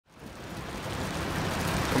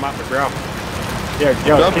come out the ground. Yeah,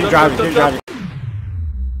 Joe, keep driving, keep driving.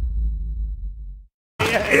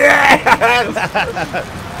 Yeah!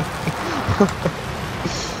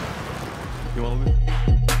 You want to?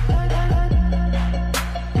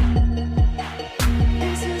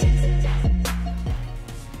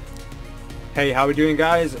 Hey, how we doing,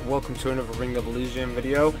 guys? Welcome to another Ring of Elysium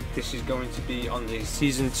video. This is going to be on the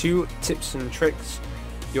Season 2 tips and tricks.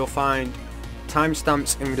 You'll find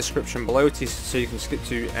timestamps in the description below so you can skip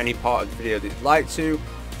to any part of the video that you'd like to.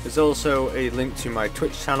 There's also a link to my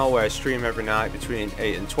Twitch channel where I stream every night between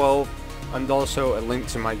 8 and 12, and also a link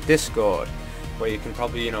to my Discord where you can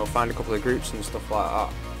probably, find a couple of groups and stuff like that.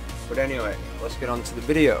 But anyway, let's get on to the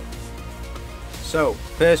video. So,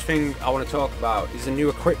 first thing I want to talk about is the new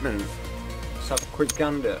equipment. Let's have a quick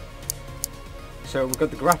gander. So we've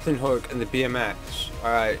got the grappling hook and the BMX,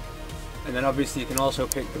 alright, and then obviously you can also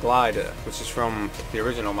pick the glider, which is from the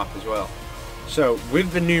original map as well. So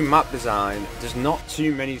with the new map design, there's not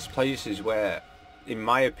too many places where, in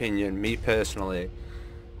my opinion, me personally,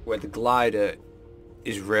 where the glider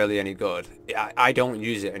is really any good. I don't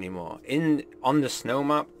use it anymore. On the snow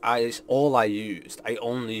map, it's all I used. I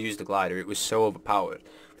only used the glider. It was so overpowered.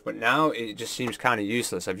 But now it just seems kind of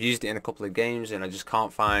useless. I've used it in a couple of games and I just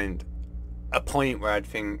can't find a point where I'd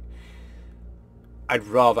think I'd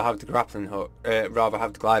rather have the grappling hook, rather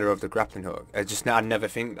have the glider over the grappling hook. I'd never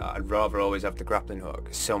think that. I'd rather always have the grappling hook.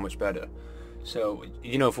 It's so much better. So,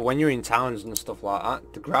 for when you're in towns and stuff like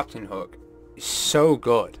that, the grappling hook is so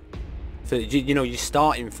good. So, you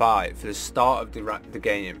start in 5, for the start of the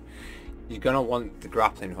game, you're going to want the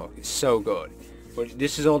grappling hook. It's so good. But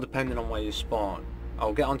this is all dependent on where you spawn.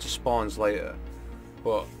 I'll get onto spawns later,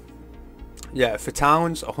 but yeah, for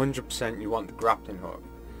towns, 100% you want the grappling hook.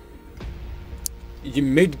 Your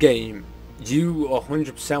mid game, you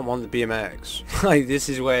 100% want the BMX. Like, this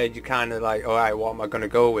is where you kind of like, alright, what am I gonna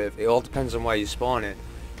go with? It all depends on where you spawn in.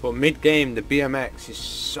 But mid game, the BMX is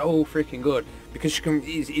so freaking good because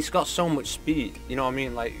it's got so much speed. You know what I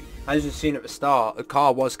mean? Like, as you've seen at the start, the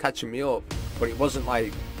car was catching me up, but it wasn't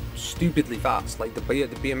like stupidly fast. Like the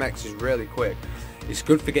BMX is really quick. It's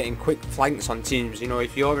good for getting quick flanks on teams.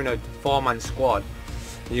 If you're in a 4-man squad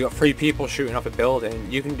and you got 3 people shooting off a building,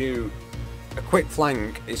 you can do a quick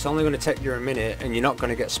flank. It's only going to take you a minute and you're not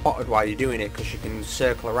going to get spotted while you're doing it because you can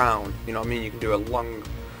circle around. You know what I mean? You can do a long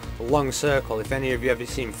circle. If any of you ever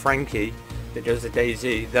seen Frankie that does the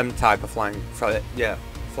DayZ, them type of flanks,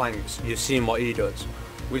 you've seen what he does.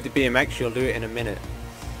 With the BMX you'll do it in a minute.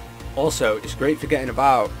 Also, it's great for getting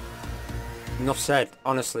about. Enough said.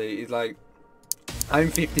 Honestly, like, I'm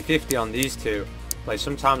 50-50 on these two. Like,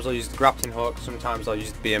 sometimes I'll use the grappling hook, sometimes I'll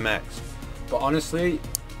use the BMX. But honestly,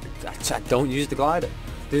 I don't use the glider.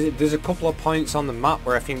 There's a couple of points on the map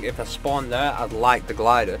where I think if I spawn there, I'd like the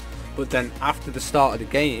glider. But then after the start of the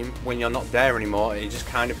game, when you're not there anymore, it just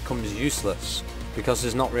kind of becomes useless because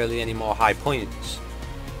there's not really any more high points.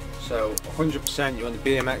 So 100% you want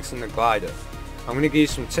the BMX and the glider. I'm going to give you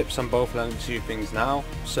some tips on both of them two things now.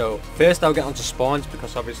 So first I'll get onto spawns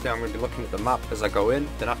because obviously I'm going to be looking at the map as I go in.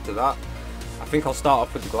 Then after that, I think I'll start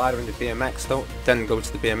off with the glider and the BMX, then go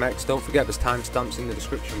to the BMX. Don't forget there's timestamps in the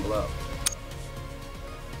description below.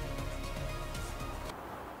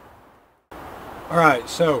 Alright,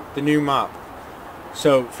 so the new map.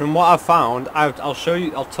 So from what I've found, I'll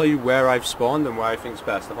tell you where I've spawned and where I think's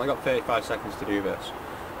best. I've only got 35 seconds to do this.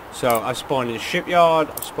 So I've spawned in Shipyard,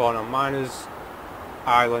 I've spawned on Miners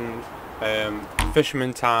Island,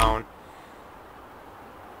 Fisherman Town,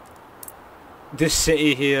 this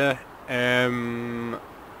city here, the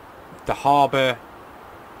harbour,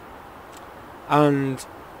 and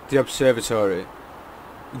the observatory.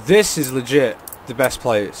 This is legit the best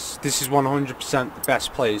place. This is 100% the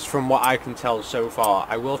best place from what I can tell so far.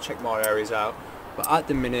 I will check more areas out, but at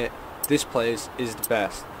the minute this place is the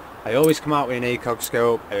best. I always come out with an ACOG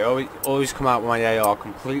scope. I always come out with my AR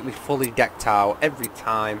completely fully decked out every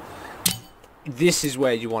time. This is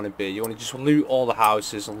where you want to be. You want to just loot all the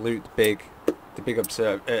houses and loot the big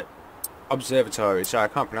observatory. Sorry, I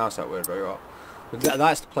can't pronounce that word very well. But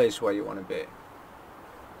that's the place where you want to be.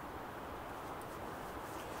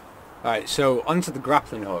 Alright, so onto the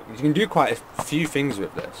grappling hook. You can do quite a few things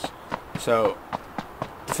with this. So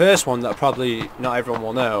the first one that probably not everyone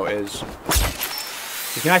will know is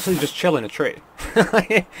you can actually just chill in a tree.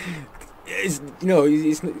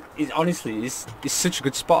 Honestly, it's such a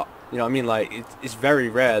good spot. You know what I mean? Like, it's very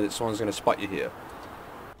rare that someone's going to spot you here.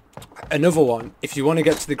 Another one, if you want to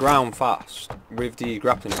get to the ground fast with the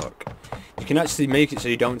grappling hook, you can actually make it so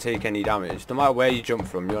you don't take any damage. No matter where you jump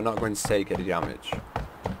from, you're not going to take any damage.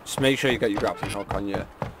 Just make sure you get your grappling hook on you.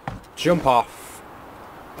 Jump off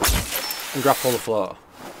and grapple the floor.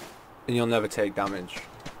 and you'll never take damage.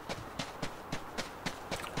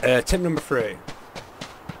 Tip number 3.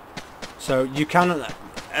 So you can,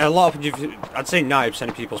 a lot of, I'd say 90%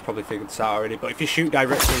 of people's probably figured this out already, but if you shoot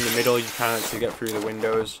directly in the middle, you can actually get through the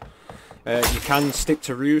windows. You can stick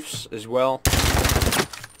to roofs as well.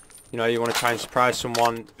 You know, you want to try and surprise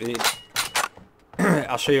someone.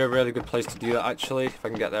 I'll show you a really good place to do that actually, if I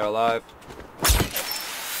can get there alive.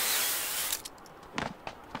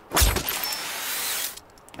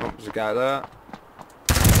 Oh, there's a guy there.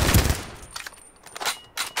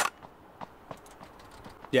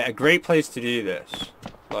 Yeah, a great place to do this.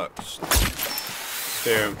 Look,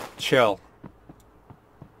 boom, chill.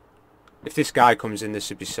 If this guy comes in, this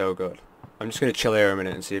would be so good. I'm just going to chill here a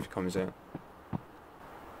minute and see if he comes in.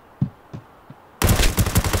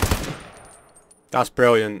 That's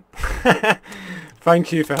brilliant.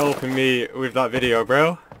 Thank you for helping me with that video,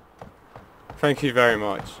 bro. Thank you very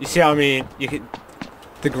much. You see what I mean?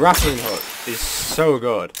 The grappling hook is so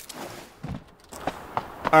good.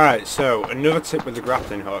 Alright, so another tip with the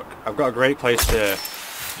grappling hook. I've got a great place to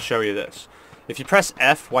show you this. If you press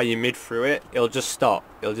F while you're mid through it, it'll just stop.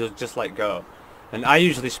 It'll just let go. And I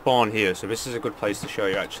usually spawn here, so this is a good place to show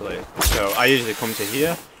you actually. So I usually come to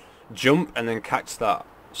here, jump, and then catch that.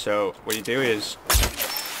 So what you do is,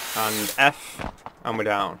 and F, and we're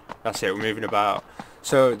down. That's it, we're moving about.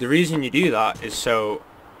 So the reason you do that is so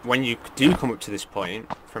when you do come up to this point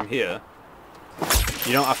from here,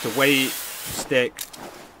 you don't have to wait, stick,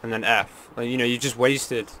 and then F. Like, you know, you just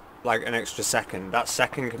wasted like an extra second. That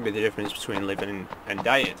second can be the difference between living and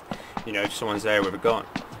dying. You know, if someone's there with a gun.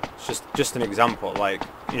 It's just an example. Like,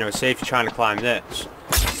 you know, say if you're trying to climb this,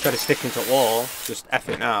 instead of sticking to a wall, just F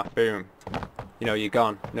it now, boom. You know, you're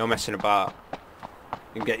gone. No messing about.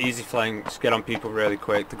 You can get easy flanks, get on people really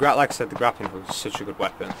quick. Like I said, the grappling hook is such a good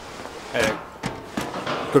weapon.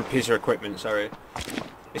 Good piece of equipment, sorry.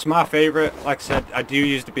 It's my favourite. Like I said, I do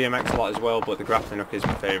use the BMX a lot as well, but the grappling hook is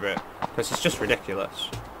my favourite. Because it's just ridiculous.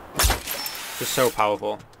 Just so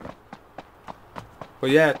powerful. But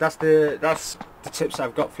yeah, that's the tips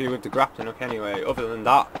I've got for you with the grappling hook anyway. Other than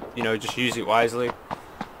that, you know, just use it wisely.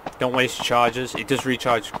 Don't waste your charges. It does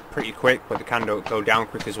recharge pretty quick, but it can go down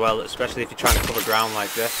quick as well, especially if you're trying to cover ground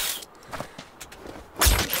like this.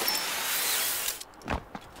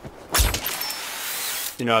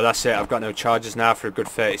 You know, that's it. I've got no charges now for a good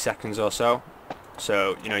 30 seconds or so.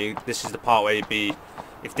 So, you know, this is the part where you'd be,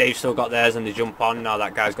 if Dave's still got theirs and they jump on, now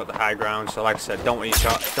that guy's got the high ground. So like I said, don't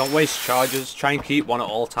waste charges. Try and keep one at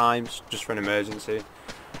all times, just for an emergency.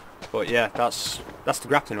 But yeah, that's the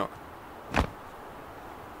grappling hook.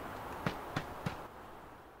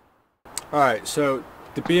 Alright, so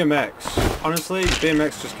the BMX, honestly, the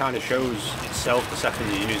BMX just kind of shows itself the second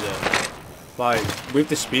you use it. Like, with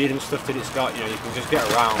the speed and stuff that it's got, you know, you can just get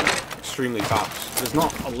around extremely fast. There's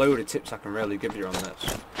not a load of tips I can really give you on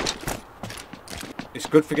this. It's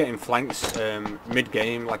good for getting flanks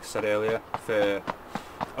mid-game, like I said earlier, for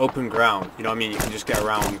open ground. You know what I mean? You can just get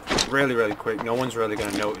around really, really quick. No one's really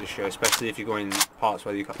going to notice you, especially if you go in parts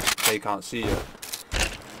where they can't see you.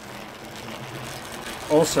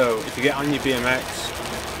 Also, if you get on your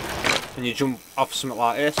BMX and you jump off something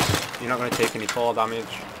like this, you're not going to take any fall damage.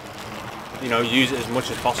 You know, use it as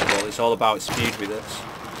much as possible. It's all about speed with this.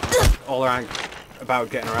 All around about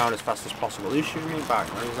getting around as fast as possible. Who's shooting me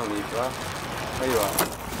back, man? There's no need for that. There you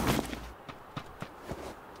are.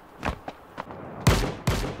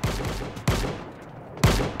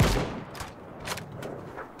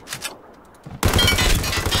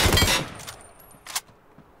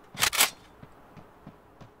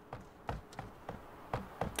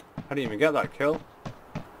 I didn't even get that kill.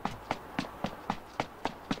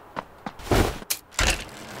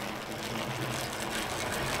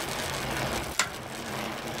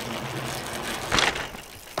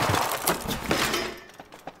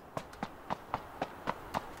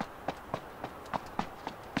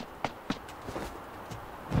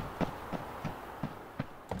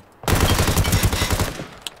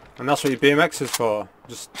 And that's what your BMX is for.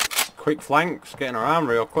 Just quick flanks, getting around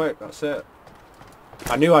real quick, that's it.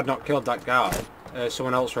 I knew I'd not killed that guy.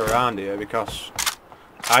 Someone else were around here because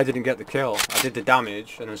I didn't get the kill. I did the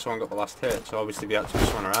damage and then someone got the last hit, so obviously we had to be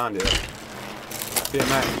someone around here.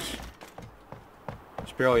 BMX.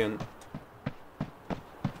 It's brilliant.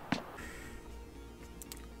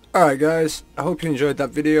 Alright guys, I hope you enjoyed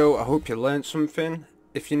that video. I hope you learned something.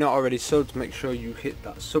 If you're not already subbed, make sure you hit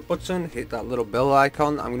that sub button, hit that little bell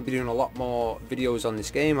icon. I'm going to be doing a lot more videos on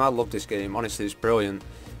this game. I love this game, honestly it's brilliant.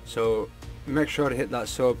 So make sure to hit that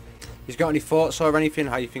sub. If you've got any thoughts or anything,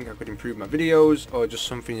 how you think I could improve my videos, or just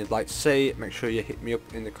something you'd like to say, make sure you hit me up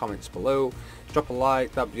in the comments below. Drop a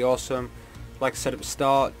like, that'd be awesome. Like I said at the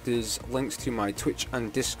start, there's links to my Twitch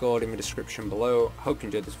and Discord in the description below. Hope you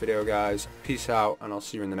enjoyed this video, guys. Peace out, and I'll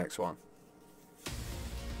see you in the next one.